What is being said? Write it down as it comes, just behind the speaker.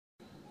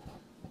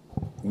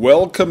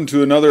Welcome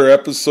to another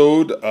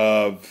episode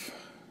of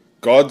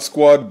God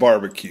Squad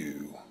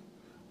Barbecue,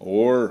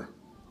 or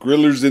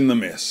Grillers in the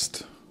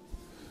Mist.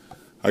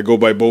 I go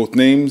by both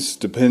names,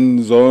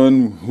 depends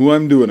on who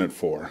I'm doing it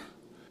for.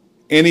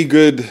 Any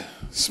good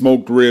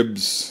smoked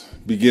ribs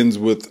begins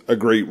with a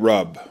great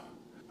rub.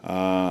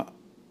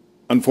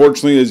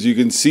 Unfortunately, as you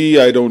can see,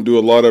 I don't do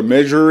a lot of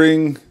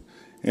measuring,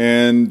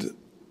 and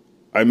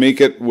I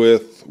make it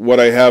with what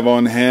I have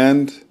on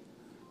hand.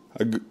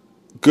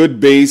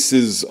 Good base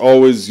is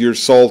always your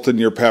salt and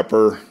your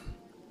pepper.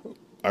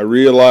 I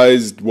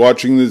realized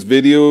watching this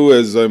video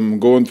as I'm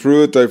going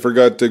through it, I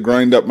forgot to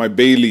grind up my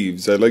bay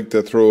leaves. I like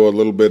to throw a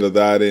little bit of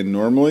that in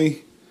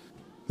normally.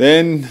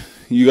 Then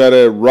you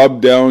gotta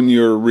rub down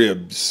your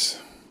ribs.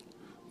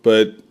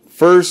 But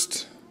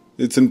first,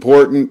 it's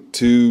important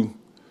to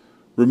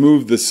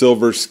remove the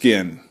silver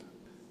skin.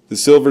 The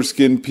silver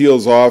skin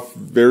peels off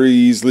very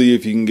easily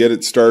if you can get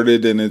it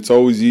started, and it's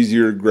always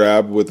easier to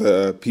grab with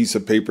a piece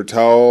of paper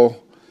towel.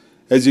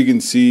 As you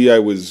can see, I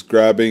was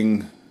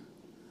grabbing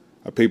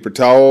a paper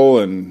towel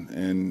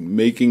and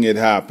making it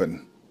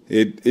happen.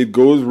 It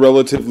goes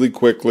relatively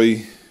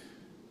quickly.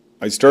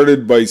 I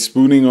started by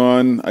spooning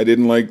on. I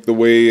didn't like the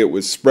way it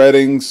was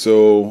spreading,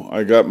 so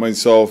I got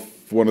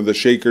myself one of the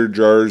shaker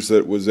jars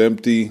that was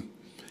empty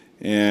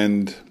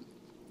and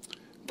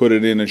put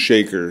it in a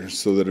shaker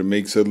so that it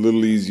makes it a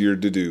little easier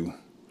to do.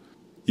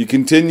 You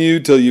continue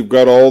till you've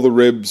got all the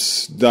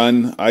ribs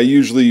done. I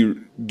usually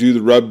do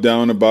the rub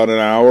down about an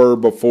hour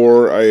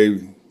before I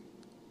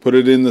put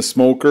it in the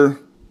smoker.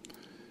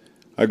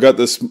 I got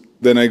this,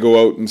 then I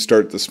go out and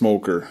start the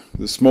smoker.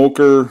 The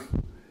smoker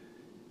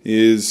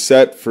is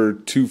set for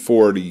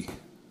 240.